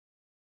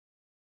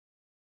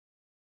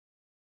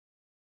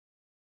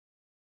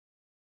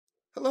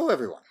Hello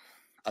everyone,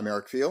 I'm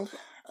Eric Field,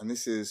 and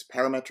this is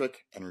Parametric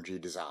Energy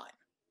Design.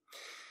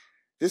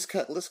 This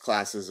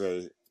class is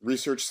a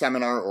research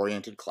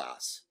seminar-oriented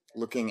class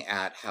looking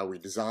at how we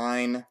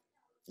design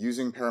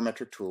using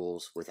parametric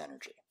tools with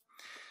energy.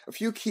 A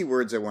few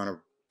keywords I want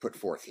to put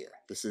forth here.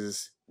 This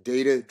is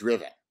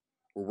data-driven.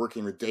 We're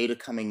working with data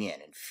coming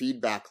in and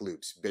feedback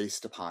loops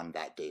based upon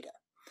that data.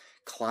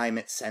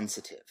 Climate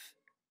sensitive,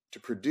 to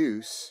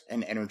produce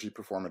an energy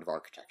performative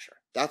architecture.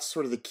 That's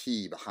sort of the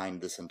key behind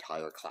this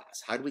entire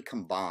class. How do we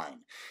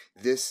combine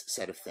this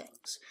set of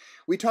things?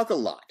 We talk a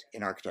lot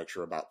in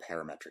architecture about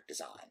parametric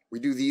design. We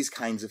do these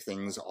kinds of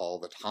things all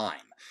the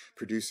time,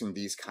 producing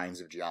these kinds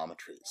of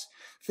geometries.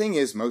 Thing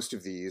is, most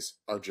of these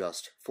are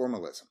just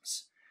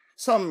formalisms.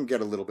 Some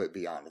get a little bit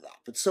beyond that,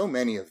 but so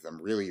many of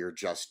them really are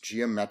just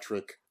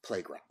geometric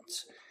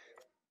playgrounds.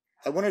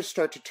 I want to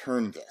start to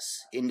turn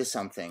this into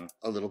something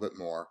a little bit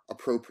more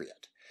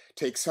appropriate.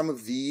 Take some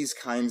of these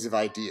kinds of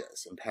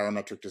ideas in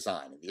parametric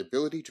design and the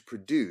ability to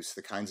produce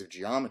the kinds of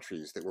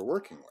geometries that we're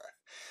working with,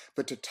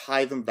 but to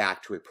tie them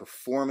back to a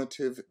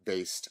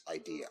performative-based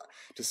idea,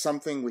 to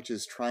something which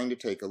is trying to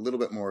take a little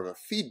bit more of a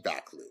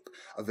feedback loop,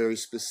 a very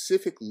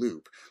specific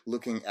loop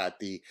looking at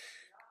the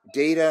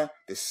data,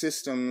 the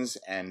systems,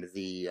 and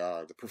the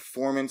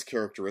performance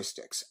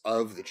characteristics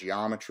of the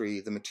geometry,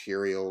 the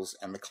materials,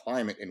 and the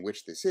climate in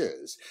which this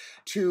is,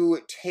 to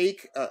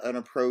take an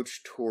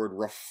approach toward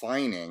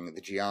refining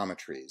the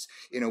geometries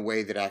in a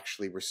way that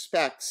actually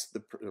respects the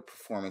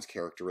performance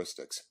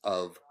characteristics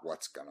of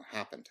what's going to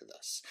happen to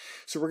this.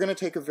 So we're going to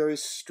take a very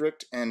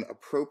strict and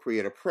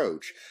appropriate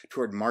approach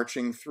toward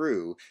marching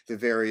through the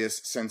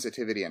various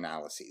sensitivity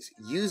analyses,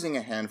 using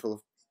a handful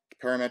of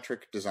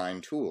parametric design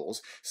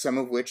tools, some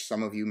of which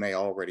some of you may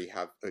already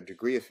have a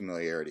degree of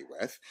familiarity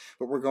with,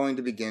 but we're going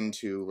to begin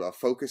to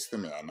focus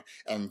them in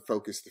and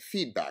focus the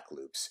feedback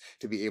loops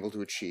to be able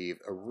to achieve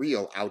a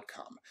real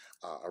outcome,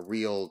 a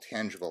real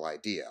tangible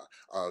idea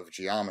of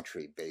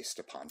geometry based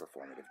upon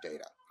performative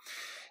data.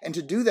 And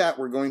to do that,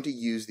 we're going to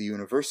use the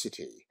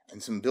university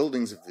and some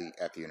buildings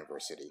at the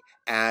university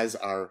as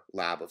our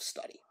lab of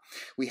study.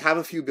 We have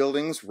a few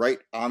buildings right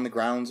on the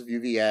grounds of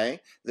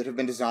UVA that have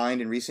been designed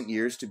in recent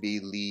years to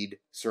be LEED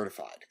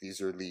certified. These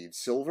are LEED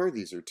Silver.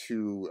 These are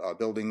two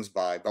buildings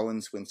by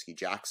Bowen Swinsky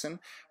Jackson.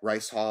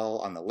 Rice Hall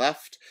on the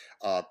left,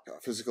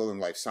 Physical and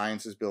Life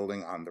Sciences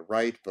building on the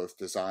right, both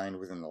designed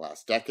within the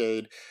last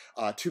decade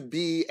to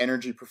be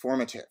energy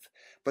performative.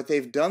 But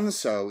they've done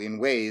so in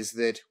ways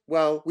that,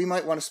 well, we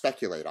might want to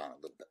speculate on a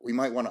little bit. We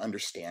might want to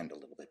understand a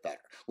little bit better.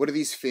 What do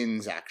these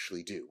fins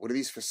actually do? What are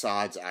these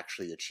facades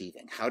actually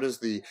achieving? How does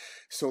the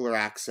solar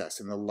access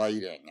and the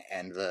lighting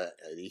and the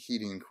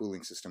heating and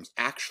cooling systems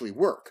actually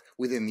work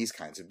within these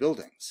kinds of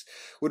buildings?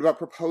 What about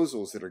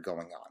proposals that are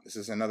going on? This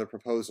is another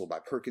proposal by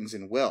Perkins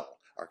and Will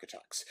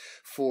architects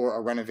for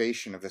a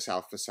renovation of the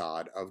south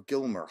facade of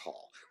Gilmer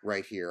Hall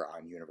right here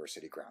on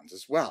university grounds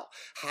as well.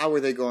 How are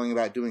they going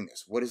about doing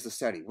this? What is the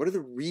study? What are the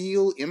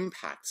real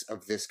impacts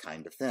of this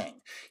kind of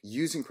thing?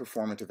 Using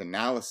performative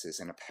analysis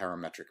in a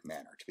parametric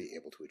manner to be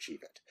able to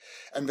achieve it.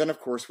 And then, of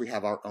course, we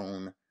have our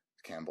own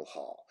Campbell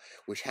Hall,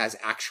 which has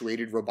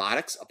actuated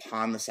robotics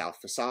upon the south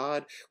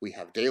facade. We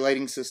have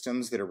daylighting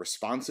systems that are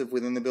responsive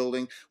within the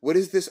building. What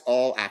does this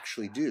all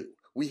actually do?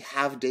 We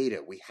have data,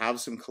 we have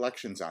some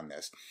collections on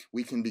this.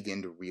 We can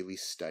begin to really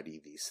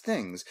study these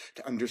things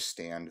to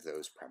understand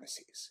those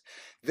premises.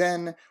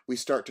 Then we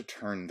start to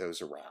turn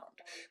those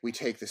around. We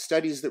take the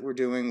studies that we're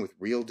doing with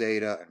real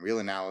data and real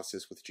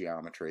analysis with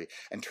geometry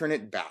and turn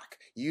it back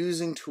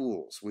using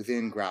tools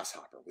within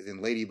Grasshopper,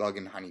 within Ladybug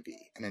and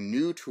Honeybee, and a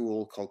new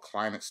tool called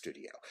Climate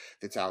Studio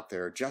that's out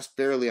there just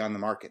barely on the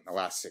market in the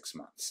last 6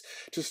 months,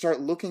 to start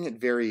looking at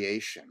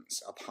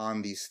variations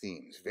upon these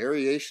themes,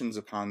 variations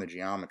upon the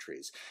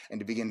geometries,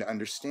 and to begin to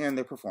understand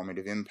their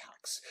performative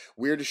impacts.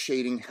 Where does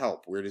shading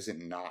help? Where does it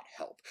not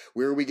help?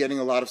 Where are we getting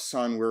a lot of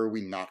sun? Where are we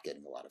not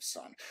getting a lot of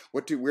sun?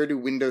 Where do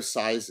window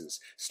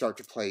sizes start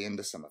to play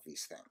into some of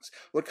these things?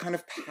 What kind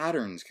of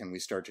patterns can we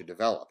start to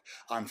develop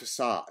on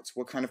facades?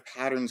 What kind of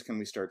patterns can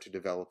we start to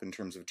develop in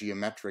terms of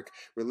geometric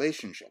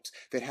relationships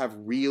that have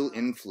real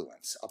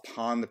influence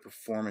upon the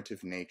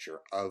performative nature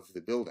of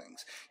the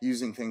buildings,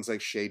 using things like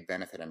shade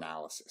benefit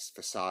analysis,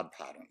 facade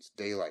patterns,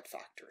 daylight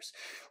factors,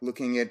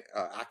 looking at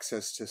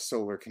access to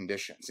solar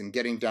conditions and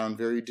getting down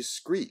very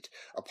discrete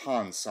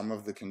upon some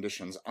of the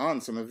conditions on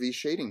some of these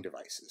shading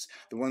devices,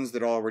 the ones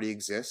that already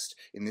exist,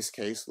 in this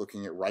case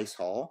looking at Rice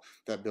Hall,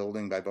 that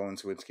building by Bowen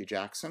Swinsky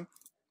Jackson,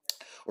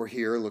 or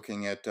here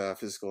looking at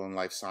Physical and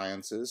Life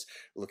Sciences,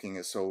 looking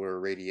at solar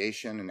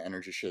radiation and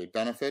energy shade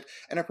benefit,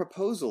 and a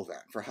proposal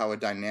then for how a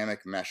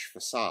dynamic mesh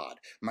facade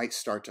might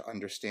start to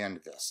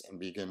understand this and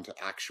begin to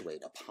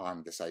actuate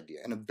upon this idea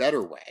in a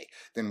better way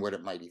than what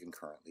it might even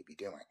currently be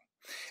doing.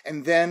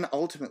 And then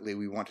ultimately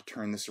we want to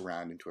turn this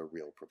around into a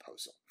real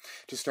proposal,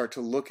 to start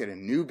to look at a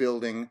new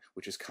building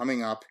which is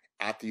coming up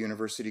at the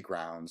university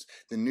grounds,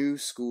 the new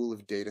School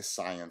of Data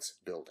Science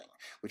building,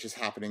 which is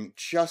happening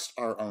just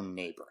our own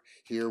neighbor.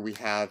 Here we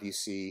have, you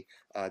see,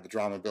 the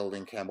Drama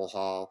Building, Campbell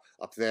Hall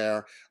up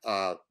there.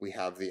 We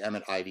have the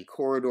Emmett Ivy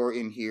Corridor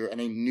in here,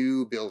 and a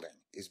new building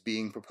is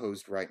being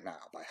proposed right now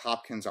by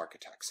Hopkins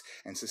Architects.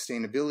 And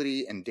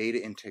sustainability and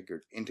data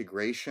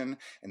integration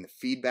and the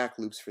feedback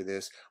loops for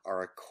this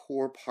are a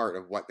core part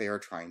of what they are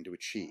trying to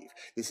achieve.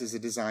 This is a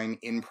design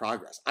in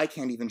progress. I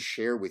can't even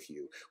share with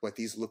you what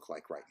these look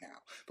like right now,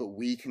 but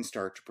we can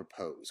start to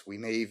propose. We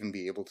may even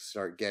be able to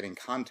start getting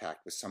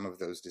contact with some of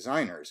those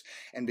designers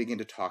and begin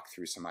to talk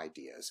through some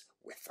ideas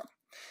with them.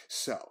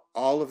 So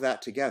all of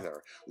that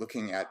together,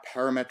 looking at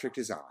parametric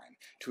design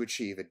to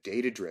achieve a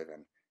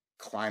data-driven,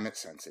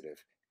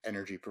 climate-sensitive,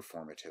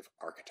 energy-performative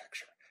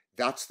architecture.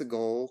 That's the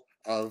goal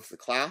of the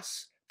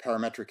class,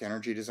 Parametric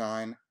Energy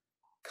Design.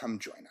 Come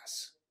join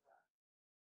us.